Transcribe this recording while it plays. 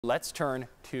Let's turn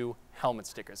to helmet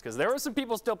stickers because there are some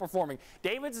people still performing.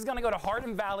 David's is going to go to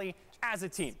Hardin Valley as a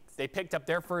team. They picked up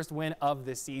their first win of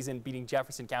the season, beating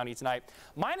Jefferson County tonight.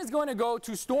 Mine is going to go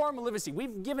to Storm Livesey.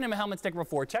 We've given him a helmet sticker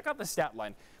before. Check out the stat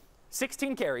line.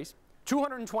 16 carries,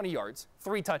 220 yards,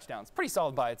 3 touchdowns. Pretty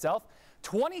solid by itself.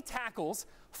 20 tackles,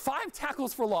 5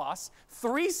 tackles for loss,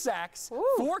 3 sacks,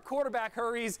 4 quarterback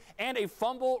hurries, and a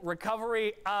fumble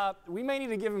recovery. We may need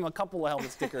to give him a couple of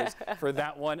helmet stickers for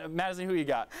that one. Madison, who you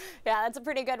got? Yeah, that's a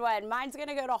pretty good one. Mine's going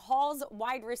to go to Hall's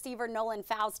wide receiver, Nolan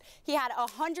Faust. He had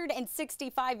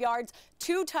 165 yards,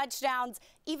 2 touchdowns,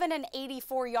 even an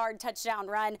 84-yard touchdown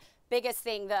run. Biggest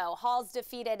thing, though, Hall's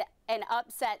defeated an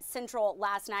upset Central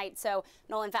last night, so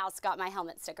Nolan Faust got my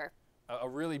helmet sticker. A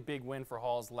really big win for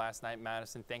Halls last night,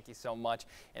 Madison. Thank you so much.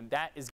 And that is